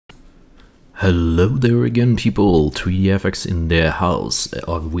Hello there again, people. 3DFX in the house.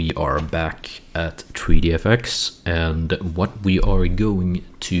 We are back at 3DFX, and what we are going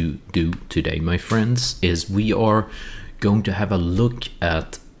to do today, my friends, is we are going to have a look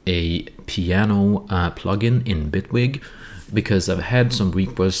at a piano plugin in Bitwig, because I've had some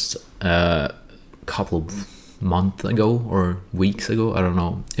requests a couple months ago or weeks ago, I don't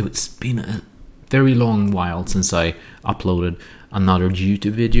know. It's been a very long while since I uploaded another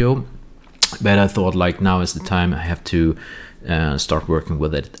YouTube video. But I thought, like, now is the time I have to start working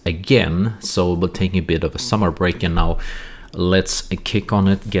with it again. So we're taking a bit of a summer break, and now let's kick on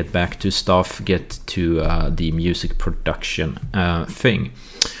it, get back to stuff, get to the music production thing.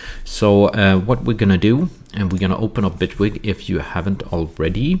 So what we're gonna do, and we're gonna open up Bitwig if you haven't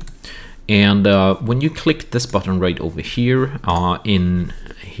already. And when you click this button right over here,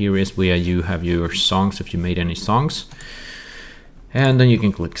 here is where you have your songs, if you made any songs. And then you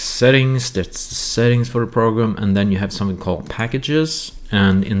can click settings, that's the settings for the program, and then you have something called packages.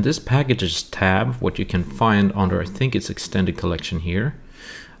 And in this packages tab, what you can find under, I think it's extended collection here.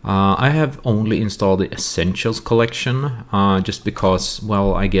 I have only installed the essentials collection, just because,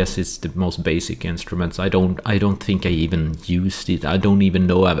 well, I guess it's the most basic instruments. I don't think I even used it. I don't even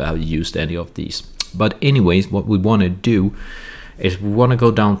know I've used any of these. But anyways, what we want to do is we want to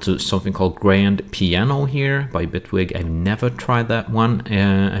go down to something called Grand Piano here by Bitwig. I've never tried that one.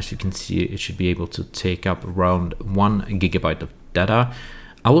 As you can see, it should be able to take up around 1 GB of data.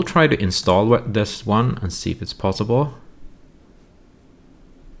 I will try to install this one and see if it's possible.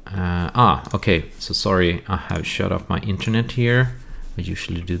 Okay, so sorry, I have shut off my internet here. I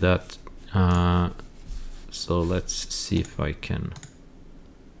usually do that. So let's see if I can.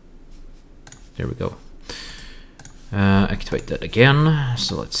 There we go. Activate that again.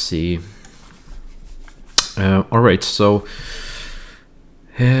 So let's see. Alright, so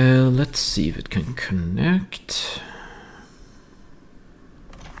let's see if it can connect.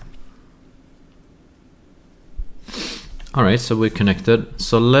 Alright, so we're connected.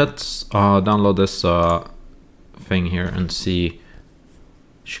 So let's download this thing here and see.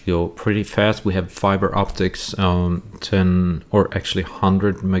 Should go pretty fast. We have fiber optics, 10 or actually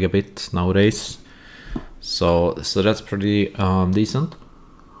 100 megabits nowadays. So that's pretty decent.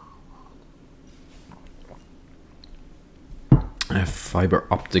 A fiber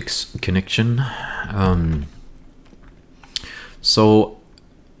optics connection. I've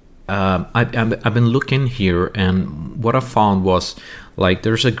been looking here, and what I found was, like,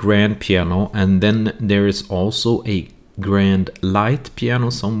 there's a grand piano, and then there is also a grand light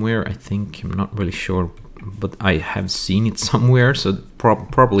piano somewhere. I think, I'm not really sure, but I have seen it somewhere. So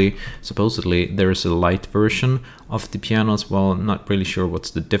probably, supposedly, there is a light version of the piano as well. I'm not really sure what's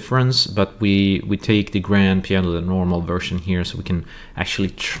the difference, but we take the grand piano, the normal version here, so we can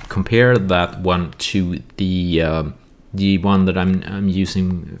actually compare that one to the one that I'm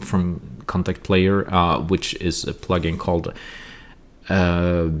using from Contact Player, which is a plugin called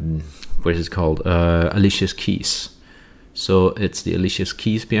what is it called? Alicias Keys. So it's the Alicias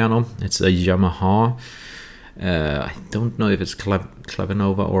Keys piano. It's a Yamaha. I don't know if it's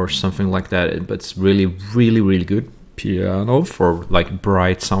Clavinova or something like that, but it's really good piano for, like,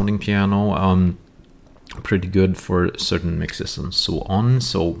 bright sounding piano. Pretty good for certain mixes and so on.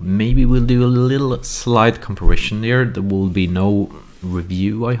 So maybe we'll do a little slight comparison there. There will be no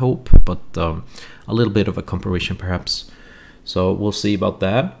review, I hope, but a little bit of a comparison perhaps. So we'll see about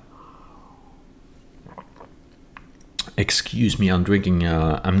that. Excuse me, I'm drinking,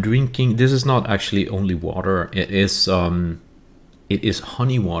 this is not actually only water, it is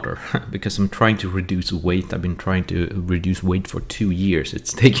honey water, because I'm trying to reduce weight. I've been trying to reduce weight for 2 years.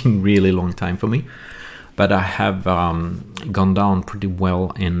 It's taking really long time for me, but I have gone down pretty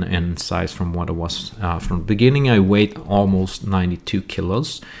well in size from what I was. From the beginning, I weighed almost 92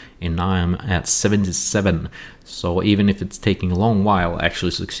 kilos, and now I'm at 77. So even if it's taking a long while, I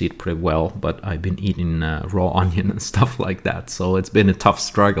actually succeed pretty well. But I've been eating raw onion and stuff like that, so it's been a tough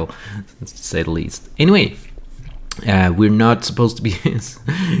struggle, to say the least. Anyway, we're not supposed to be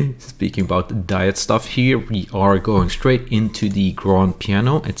speaking about diet stuff here. We are going straight into the grand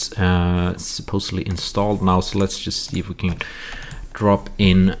piano. It's supposedly installed now, so let's just see if we can drop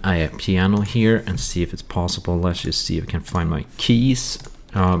in a piano here and see if it's possible. Let's just see if I can find my keys,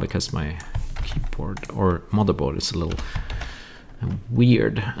 because my keyboard or motherboard is a little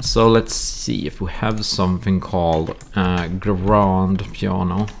weird. So let's see if we have something called grand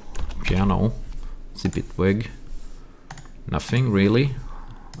piano. It's a Bitwig. Nothing really.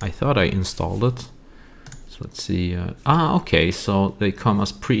 I thought I installed it. So let's see. Okay, so they come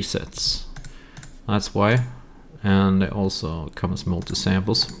as presets. That's why. And they also come as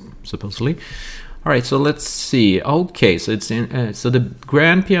multi-samples. supposedly. All right, so let's see. Okay, so it's in. So the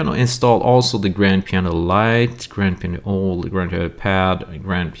grand piano installed also the grand piano light, grand piano all, the grand piano pad,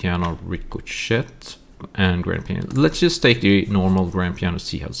 grand piano ricochet, and grand piano. Let's just take the normal grand piano,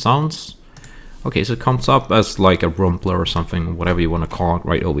 see how it sounds. Okay, so it comes up as like a rumpler or something, whatever you want to call it,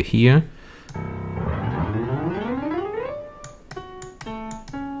 right over here.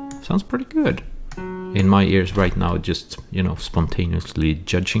 Sounds pretty good. In my ears right now, just, you know, spontaneously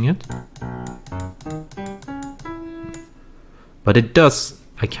judging it. But it does,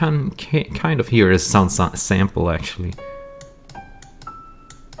 I can kind of hear a sound sample actually.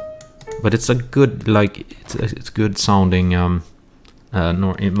 But it's a good, like, it's good sounding,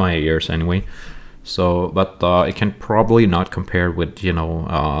 nor in my ears anyway. So, but it can probably not compare with, you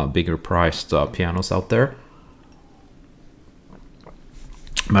know, bigger priced pianos out there.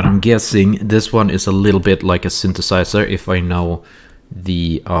 But I'm guessing this one is a little bit like a synthesizer if I know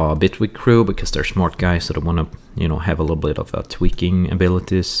the Bitwig crew, because they're smart guys, so they want to, you know, have a little bit of tweaking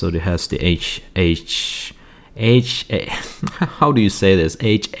abilities. So it has the how do you say this?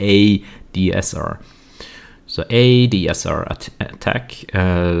 HADSR. So ADSR attack,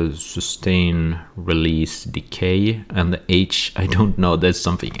 sustain, release, decay, and the H, I don't know, there's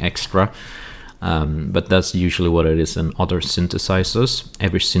something extra. But that's usually what it is in other synthesizers.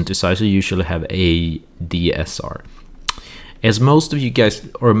 Every synthesizer usually have a DSR. As most of you guys,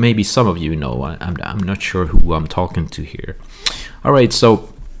 or maybe some of you know, I'm not sure who I'm talking to here. All right,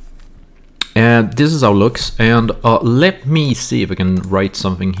 so this is how it looks. And let me see if I can write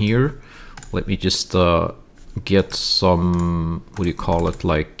something here. Let me just get some, what do you call it,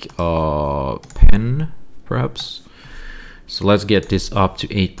 like pen, perhaps. So let's get this up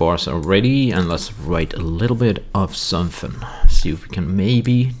to 8 bars already, and let's write a little bit of something. See if we can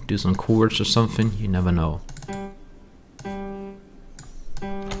maybe do some chords or something, you never know.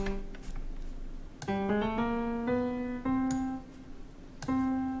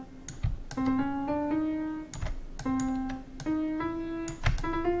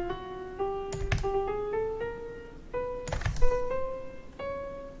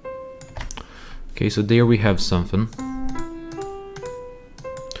 Okay, so there we have something.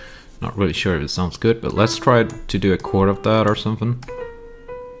 Not really sure if it sounds good, but let's try to do a chord of that or something.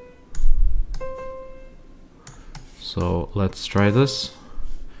 So let's try this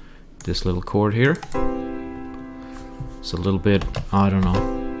little chord here. It's a little bit, I don't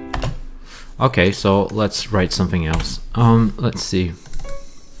know. Okay, so let's write something else. Let's see.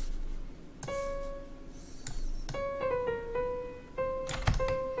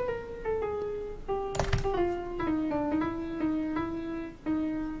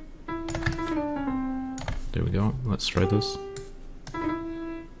 There we go. Let's try this.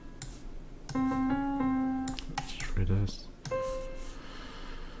 Let's try this.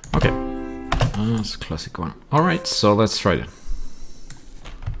 Okay. That's a classic one. Alright, so let's try it.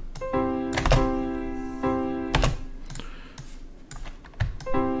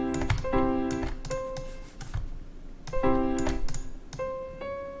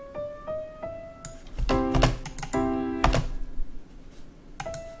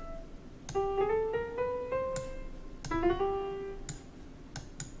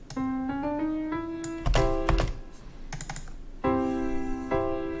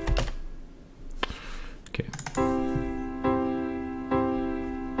 Okay.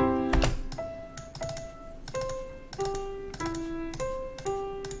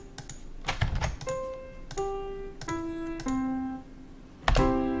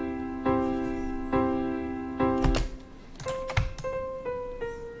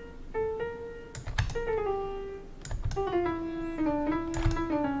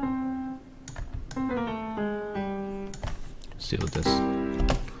 See what this.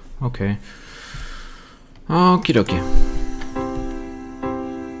 Okay. Okie dokie.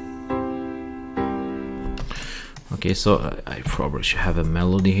 Okay, so I probably should have a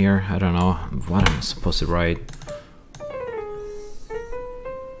melody here. I don't know what I'm supposed to write.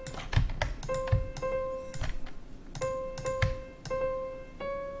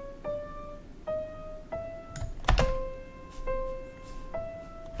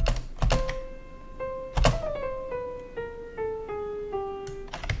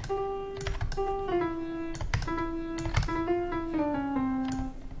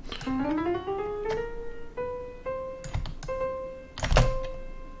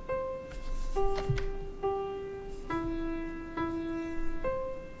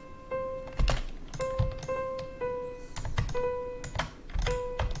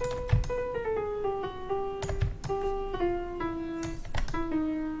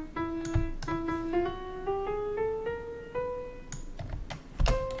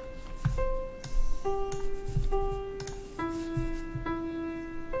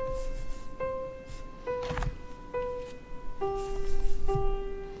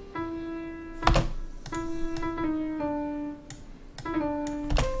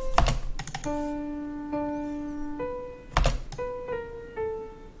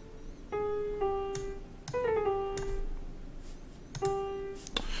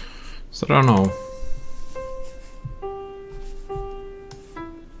 So I don't know.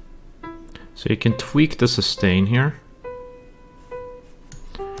 So you can tweak the sustain here.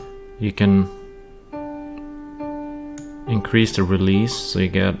 You can increase the release so you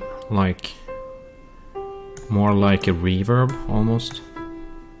get like more like a reverb almost.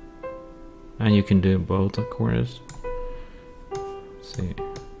 And you can do both, of course. Let's see.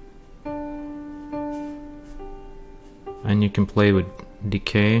 And you can play with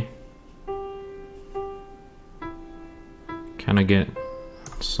decay. Kind of get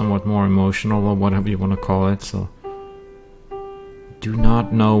somewhat more emotional or whatever you want to call it. So do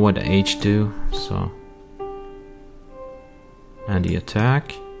not know what H do. So and the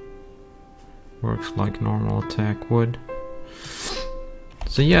attack works like normal attack would.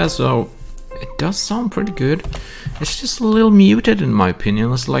 So yeah, so it does sound pretty good. It's just a little muted in my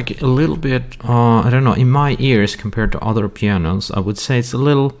opinion. It's like a little bit, I don't know, in my ears compared to other pianos, I would say it's a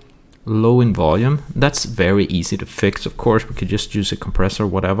little low in volume. That's very easy to fix, of course. We could just use a compressor,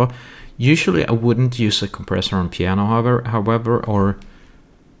 whatever. Usually I wouldn't use a compressor on piano, however, or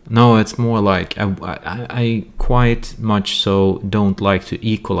no, it's more like I quite much so don't like to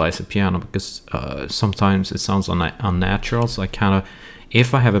equalize a piano because sometimes it sounds unnatural. So I kind of,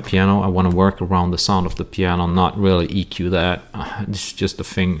 if I have a piano, I want to work around the sound of the piano, not really EQ that. This is just a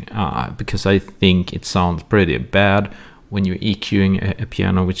thing because I think it sounds pretty bad when you're EQing a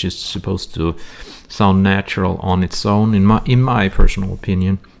piano, which is supposed to sound natural on its own, in my personal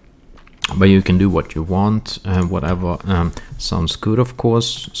opinion. But you can do what you want, whatever sounds good, of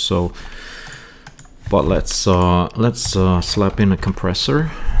course. So, but let's slap in a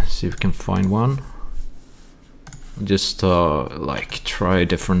compressor, see if we can find one. Just like try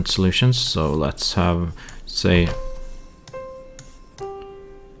different solutions. So let's have, say,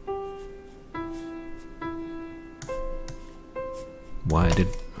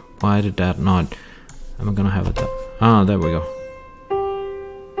 why did that not? I'm gonna have it. There we go.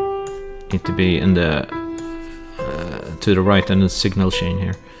 Need to be in the to the right in the signal chain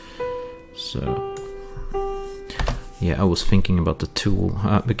here. So yeah, I was thinking about the tool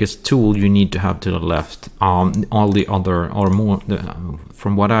because tool you need to have to the left. All the other, or more,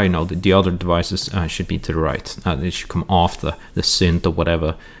 from what I know, the other devices should be to the right. They should come off the synth or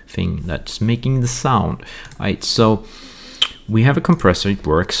whatever thing that's making the sound. Right. So we have a compressor. It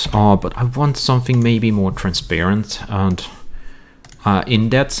works. But I want something maybe more transparent. And in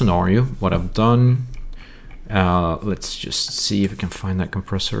that scenario, what I've done. Let's just see if we can find that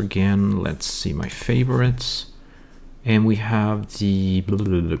compressor again. Let's see my favorites. And we have the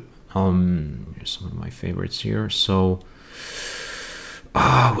here's some of my favorites here. So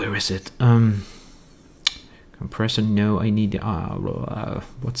where is it? Compressor, no, I need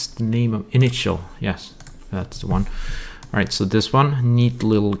what's the name of initial? Yes, that's the one. All right, so this one, neat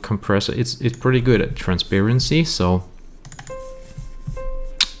little compressor. It's pretty good at transparency, so,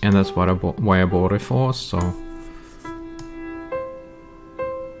 and that's what why I bought it for. So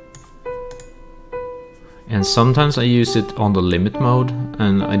and sometimes I use it on the limit mode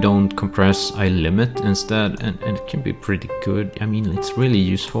and I don't compress, I limit instead, and it can be pretty good. I mean, it's really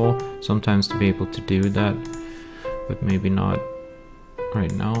useful sometimes to be able to do that, but maybe not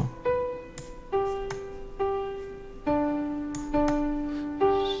right now.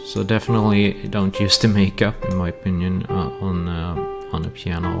 So definitely don't use the makeup, in my opinion, on a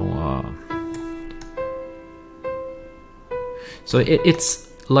piano. So it's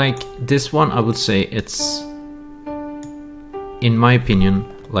like this one, I would say it's, in my opinion,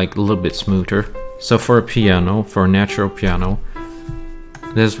 like a little bit smoother. So for a piano, for a natural piano,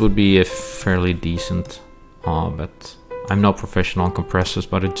 this would be a fairly decent, but I'm not professional on compressors,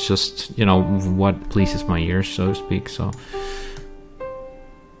 but it's just, you know, what pleases my ears, so to speak. So,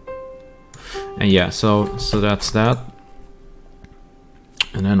 and yeah, so that's that.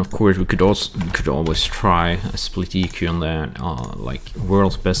 And then of course we could always try a split EQ on that, like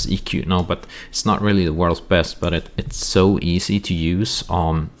world's best EQ. No, but it's not really the world's best, but it's so easy to use.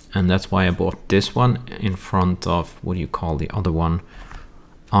 And that's why I bought this one in front of, what do you call the other one?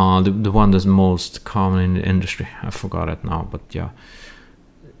 The one that's most common in the industry. I forgot it now, but yeah.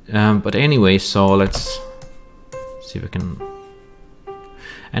 But anyway, so let's see if I can.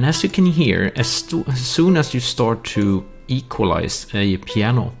 And as you can hear, as soon as you start to equalize a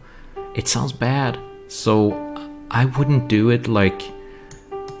piano, it sounds bad. So I wouldn't do it, like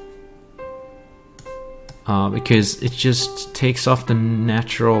because it just takes off the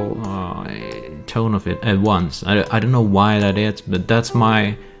natural tone of it at once. I don't know why that is, but that's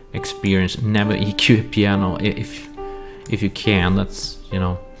my experience. Never EQ a piano if you can. That's, you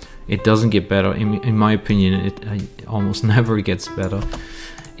know, it doesn't get better. In my opinion, it almost never gets better.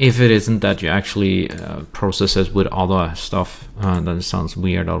 if it isn't that you actually process it with other stuff that sounds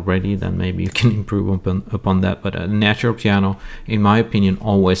weird already, then maybe you can improve upon that. But a natural piano, in my opinion,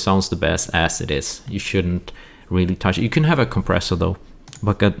 always sounds the best as it is. You shouldn't really touch it. You can have a compressor though,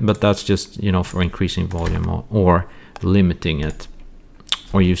 but that's just, you know, for increasing volume or limiting it,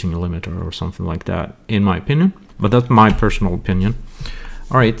 or using a limiter or something like that, in my opinion. But that's my personal opinion.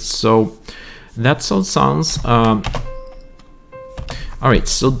 All right, so that's how it sounds. Alright,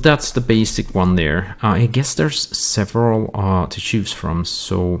 so that's the basic one there. I guess there's several to choose from,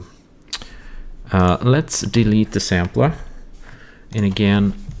 so let's delete the sampler. And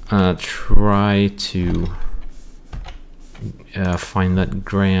again, try to find that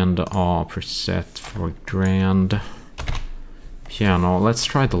grand preset for grand piano. Let's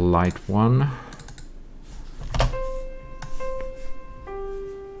try the light one.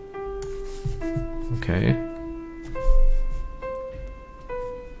 Okay.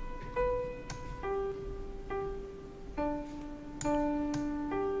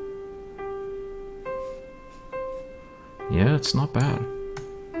 Yeah, it's not bad.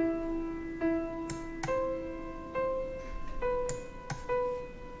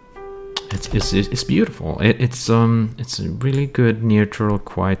 It's beautiful. It's a really good neutral,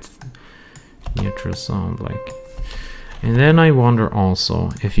 quite neutral sound, like. And then I wonder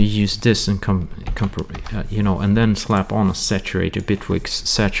also if you use this and you know, and then slap on a saturator, Bitwig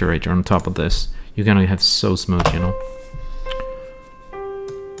saturator on top of this, you're gonna have so smooth, you know.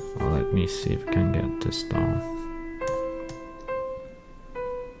 Well, let me see if I can get this down.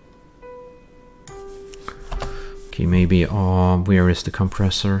 Okay, maybe, where is the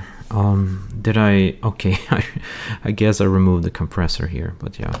compressor? Did I, okay, I guess I removed the compressor here,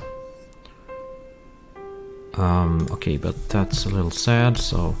 but yeah. Okay, but that's a little sad,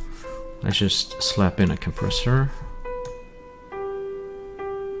 so let's just slap in a compressor.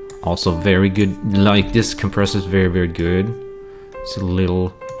 Also very good, like this compressor is very, very good. It's a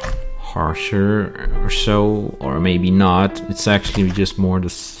little harsher or so, or maybe not. It's actually just more the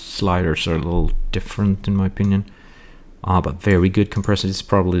sliders are a little different in my opinion. But very good compressor. It's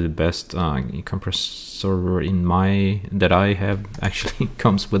probably the best compressor that I have. Actually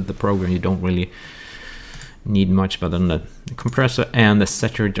comes with the program. You don't really need much better than the compressor and the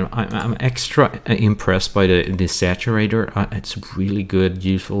saturator. I'm extra impressed by the saturator. It's really good,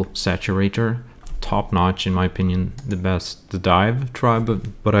 useful saturator. Top notch in my opinion. The best the Dive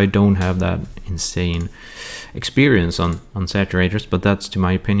tribe, but I don't have that insane experience on saturators. But that's to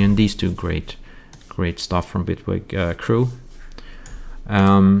my opinion. These two great stuff from Bitwig crew.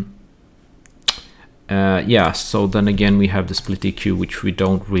 Yeah, so then again we have the split EQ, which we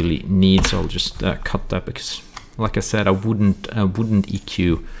don't really need, so I'll just cut that because, like I said, I wouldn't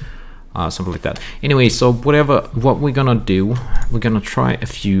EQ something like that. Anyway, so what we're gonna do, we're gonna try a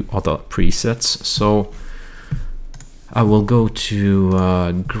few other presets. So I will go to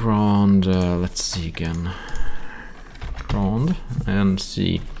Grand, let's see again, Grand, and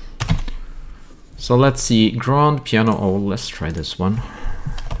see. So let's see, grand piano. Oh, let's try this one.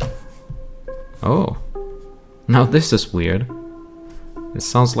 Oh, now this is weird. It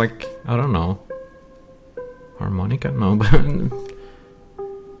sounds like, I don't know, harmonica? No, but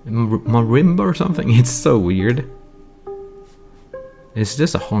marimba or something. It's so weird. Is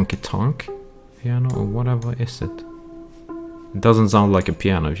this a honky-tonk piano or whatever is it? It doesn't sound like a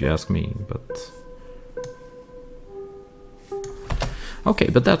piano if you ask me, but... Okay,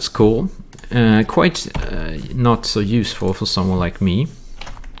 but that's cool. Quite not so useful for someone like me.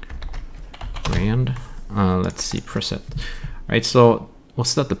 Grand. Let's see, preset. Right, so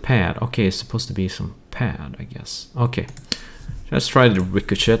what's that, the pad? Okay, it's supposed to be some pad, I guess. Okay, let's try the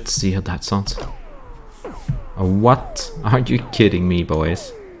ricochet, see how that sounds. What? Are you kidding me,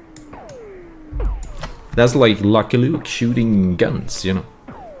 boys? That's like Lucky Luke shooting guns, you know.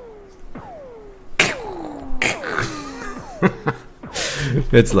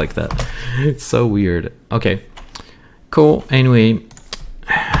 It's like that. It's so weird. Okay, cool. Anyway,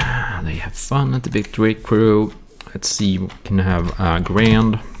 they have fun at the Bitwig crew. Let's see, we can have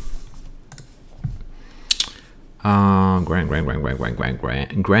grand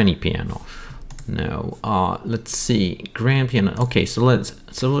granny piano. No, let's see, grand piano. Okay, so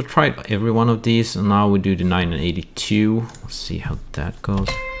we'll try every one of these, and now we do the 982. Let's see how that goes.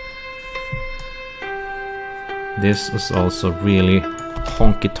 This is also really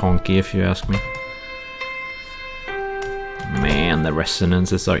honky-tonky, if you ask me. Man, the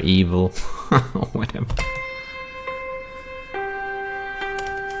resonances are evil. Whatever.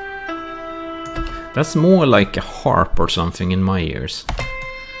 That's more like a harp or something in my ears.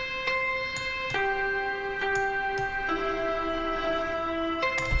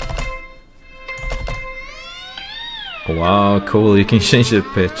 Wow, cool, you can change the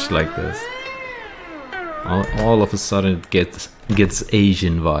pitch like this. All of a sudden it gets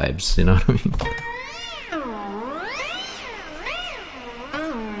Asian vibes, you know what I mean?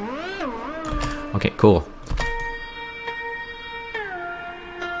 Okay, cool.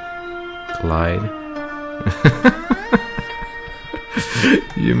 Glide.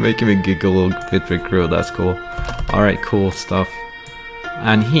 You're making me giggle, Bitwig crew, that's cool. Alright, cool stuff.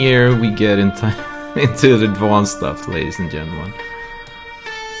 And here we get into the advanced stuff, ladies and gentlemen.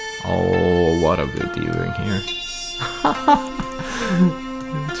 Oh, what are we doing here?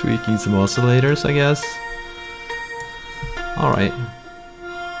 Tweaking some oscillators, I guess. Alright.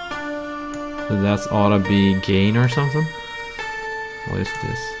 So that's ought to be gain or something? What is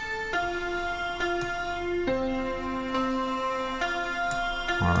this?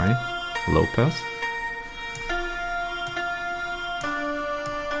 Alright. Low pass.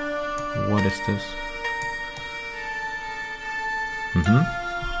 What is this?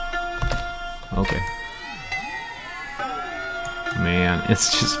 Okay. Man,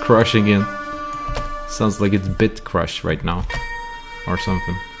 it's just crushing in. Sounds like it's bit crush right now. Or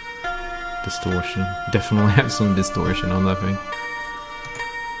something. Distortion. Definitely have some distortion on that thing.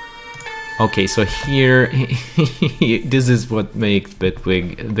 Okay, so here, this is what makes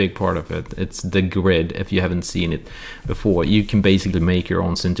Bitwig a big part of it. It's the grid. If you haven't seen it before, you can basically make your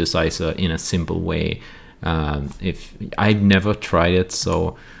own synthesizer in a simple way. If I've never tried it,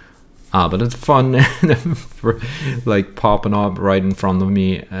 so but it's fun for, like, popping up right in front of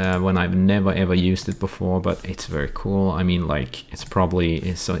me when I've never ever used it before. But it's very cool. I mean, like, it's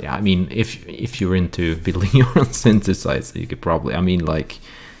probably so. I mean, if you're into building your own synthesizer, you could probably, I mean, like,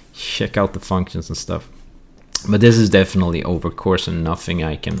 check out the functions and stuff. But this is definitely over course and nothing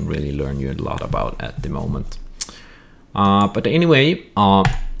I can really learn you a lot about at the moment. But anyway,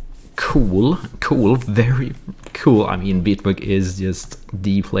 cool, very cool. I mean, Bitwig is just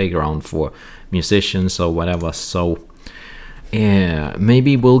the playground for musicians or whatever, so yeah,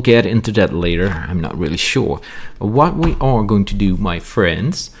 maybe we'll get into that later. I'm not really sure. But what we are going to do, my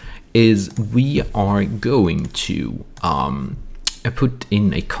friends, is we are going to put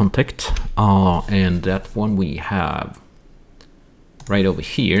in a contact, and that one we have right over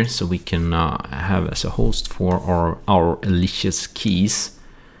here, so we can have as a host for our Alicias keys.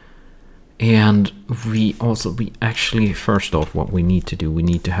 And we actually, first off, what we need to do, we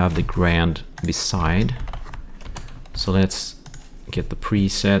need to have the grand beside. So let's get the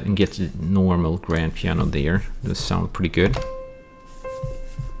preset and get the normal grand piano there. This sounds pretty good.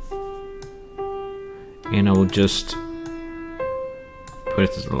 And I will just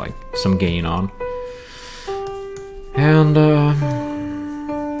put like some gain on. And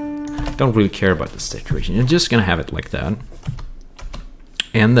don't really care about the saturation. You're just gonna have it like that.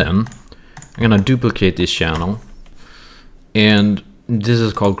 And then I'm gonna duplicate this channel, and this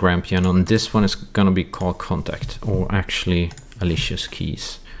is called grand piano, and this one is gonna be called contact, or actually Alicias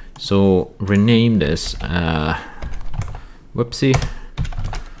keys. So rename this. Whoopsie.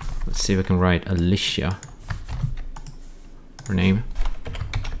 Let's see if I can write Alicia. Rename.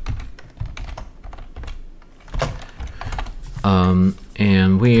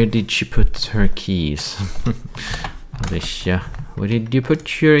 And where did she put her keys? Alicia, where did you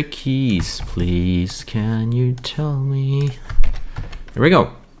put your keys? Please, can you tell me? Here we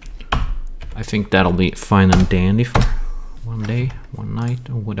go. I think that'll be fine and dandy for one day, one night,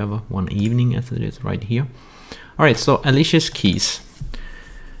 or whatever, one evening as it is right here. Alright, so Alicias keys.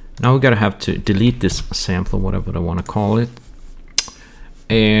 Now we gotta have to delete this sample, whatever I want to call it,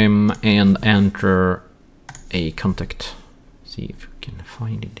 and enter a contact. See if we can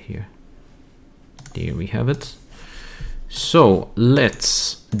find it here. There we have it. So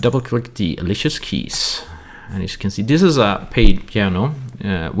let's double click the Alicias keys, and as you can see, this is a paid piano,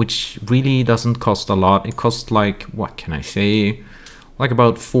 which really doesn't cost a lot. It costs like, what can I say, like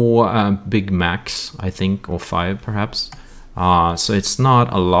about 4 Big Macs, I think, or 5 perhaps. So it's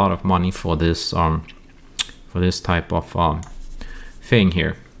not a lot of money for this type of thing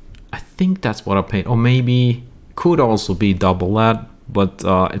here. I think that's what I paid, or maybe could also be double that, but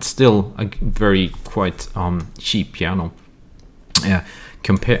it's still a very quite cheap piano. Yeah,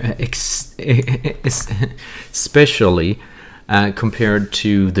 especially compared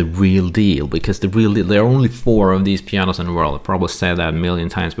to the real deal, because the real deal, there are only 4 of these pianos in the world. I probably said that a million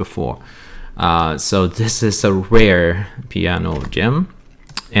times before. So this is a rare piano gem,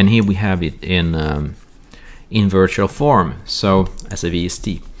 and here we have it in virtual form, so as a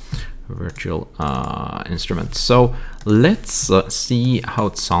VST. Virtual instrument. So let's see how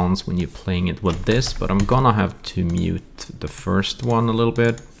it sounds when you're playing it with this, but I'm gonna have to mute the first one a little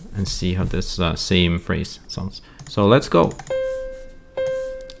bit, and see how this same phrase sounds. So let's go.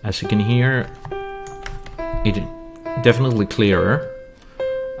 As you can hear, it definitely clearer,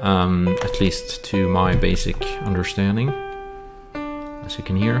 at least to my basic understanding, as you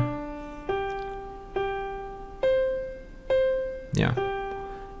can hear. Yeah,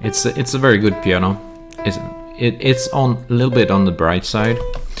 it's a very good piano. It's on a little bit on the bright side.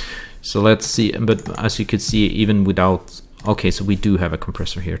 So let's see, but as you could see, even without, okay, so we do have a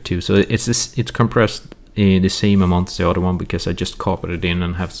compressor here too. So it's compressed the same amount as the other one because I just copied it in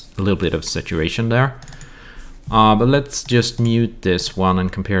and have a little bit of saturation there. But let's just mute this one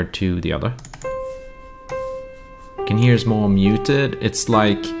and compare it to the other. You can hear it's more muted. It's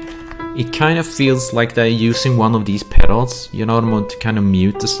like, it kind of feels like they're using one of these pedals, you know, to kind of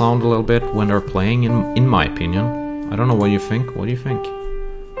mute the sound a little bit when they're playing, in my opinion. I don't know what you think. What do you think?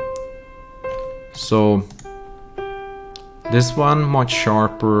 So this one much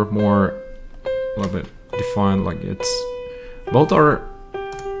sharper, more a little bit defined, like it's both are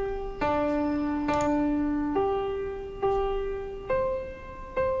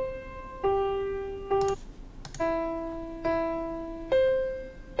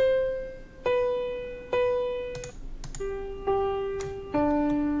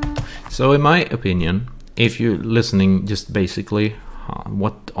so in my opinion, if you're listening just basically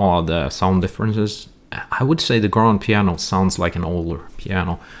what are the sound differences, I would say the grand piano sounds like an older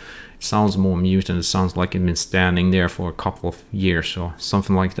piano. It sounds more muted, it sounds like it's been standing there for a couple of years or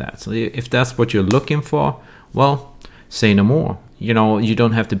something like that. So if that's what you're looking for, well, say no more. You know, you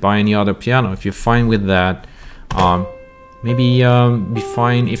don't have to buy any other piano. If you're fine with that, maybe be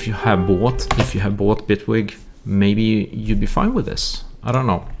fine if you have bought Bitwig, maybe you'd be fine with this. I don't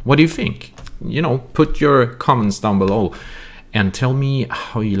know. What do you think? You know, put your comments down below and tell me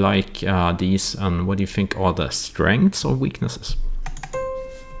how you like these and what do you think are the strengths or weaknesses.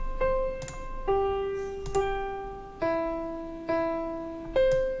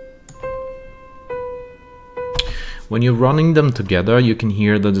 When you're running them together, you can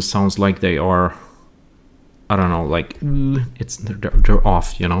hear that it sounds like they are, I don't know, like they're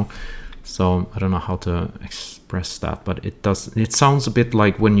off, you know. So I don't know how to express that, but it sounds a bit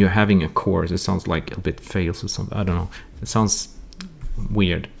like when you're having a chorus, it sounds like a bit fails or something. I don't know. It sounds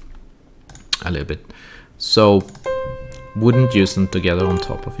weird a little bit. So wouldn't use them together on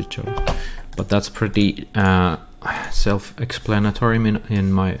top of each other. But that's pretty self-explanatory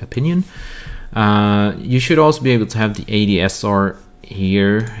in my opinion. You should also be able to have the ADSR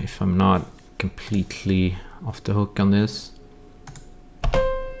here, if I'm not completely off the hook on this.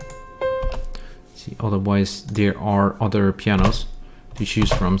 See, otherwise there are other pianos to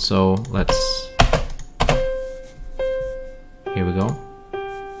choose from, so let's, here we go.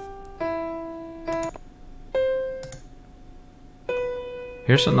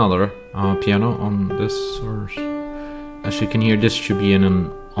 Here's another piano on this source. As you can hear, this should be in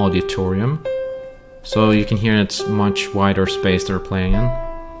an auditorium, so you can hear it's much wider space they're playing in.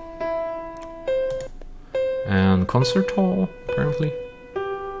 And concert hall, apparently.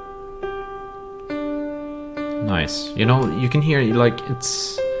 Nice. You know, you can hear like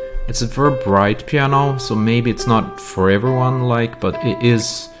it's a very bright piano, so maybe it's not for everyone, like, but it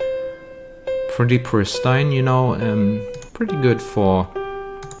is pretty pristine, you know, and pretty good for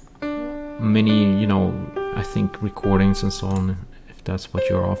many, you know, I think recordings and so on, if that's what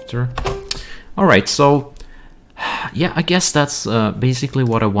you're after. All right, so yeah, I guess that's basically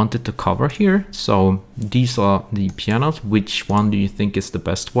what I wanted to cover here. So these are the pianos. Which one do you think is the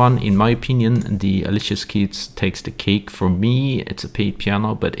best one? In my opinion, the Alicias Keys takes the cake. For me, it's a paid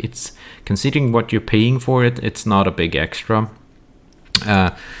piano, but it's, considering what you're paying for it, it's not a big extra.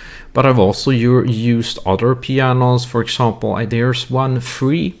 But I've also used other pianos. For example, there's one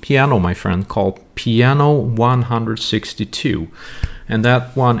free piano, my friend, called Piano 162. And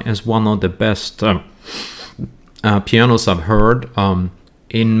that one is one of the best pianos I've heard.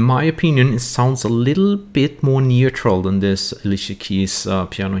 In my opinion, it sounds a little bit more neutral than this Alicias Keys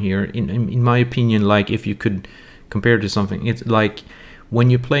piano here. In my opinion, like if you could compare it to something, it's like when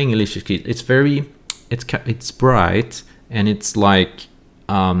you're playing Alicias Keys, it's bright and it's like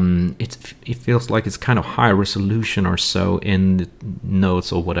it feels like it's kind of high resolution or so in the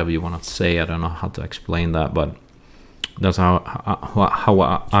notes or whatever you want to say. I don't know how to explain that, but that's how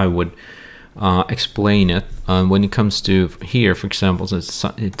I would explain it. When it comes to here, for example,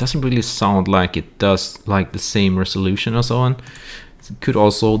 it doesn't really sound like it does like the same resolution or so on. It could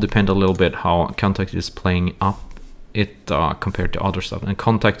also depend a little bit how Contact is playing up it compared to other stuff. And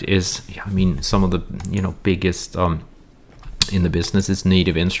Contact is, I mean, some of the, you know, biggest in the business. Is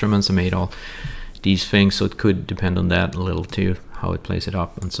Native Instruments and made all these things, so it could depend on that a little too, how it plays it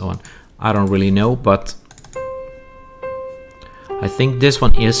up and so on. I don't really know, but I think this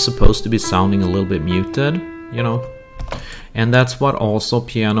one is supposed to be sounding a little bit muted, you know. And that's what also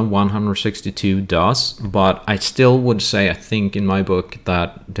piano 162 does, but I still would say, I think in my book,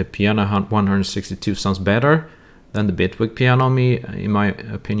 that the piano 162 sounds better than the Bitwig piano, in my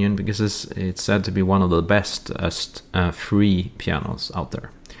opinion, because it's said to be one of the best free pianos out there.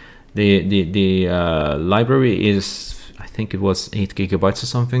 The library is, I think it was 8 gigabytes or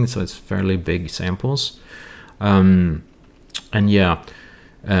something, so it's fairly big samples. And yeah,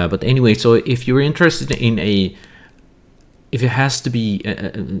 but anyway, so if you're interested in if it has to be,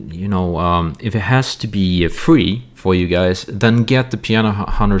 if it has to be free for you guys, then get the piano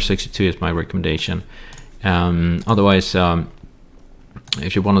 162 is my recommendation. Otherwise,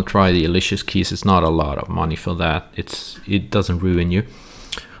 if you want to try the Alicias keys, it's not a lot of money for that. It doesn't ruin you.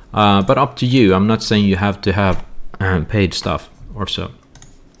 But up to you. I'm not saying you have to have paid stuff or so.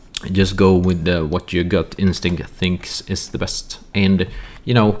 Just go with what your gut instinct thinks is the best. And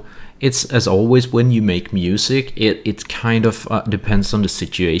you know, it's as always when you make music, it kind of depends on the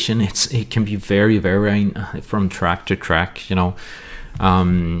situation. It can be very varying from track to track, you know.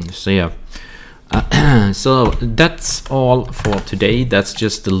 So yeah. So that's all for today. That's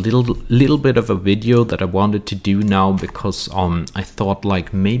just a little bit of a video that I wanted to do now, because I thought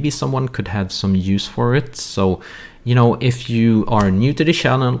like maybe someone could have some use for it. So, you know, if you are new to the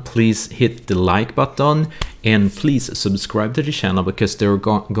channel, please hit the like button and please subscribe to the channel, because there are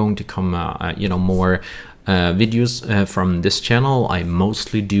going to come you know, more videos from this channel. I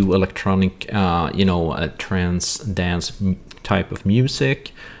mostly do electronic you know, trance dance type of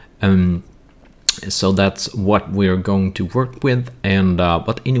music. So that's what we're going to work with. And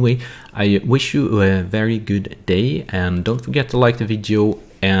but anyway, I wish you a very good day, and don't forget to like the video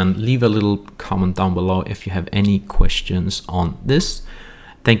and leave a little comment down below if you have any questions on this.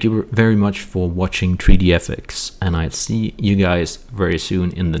 Thank you very much for watching 3DFX, and I'll see you guys very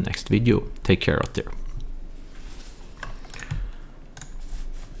soon in the next video. Take care out there.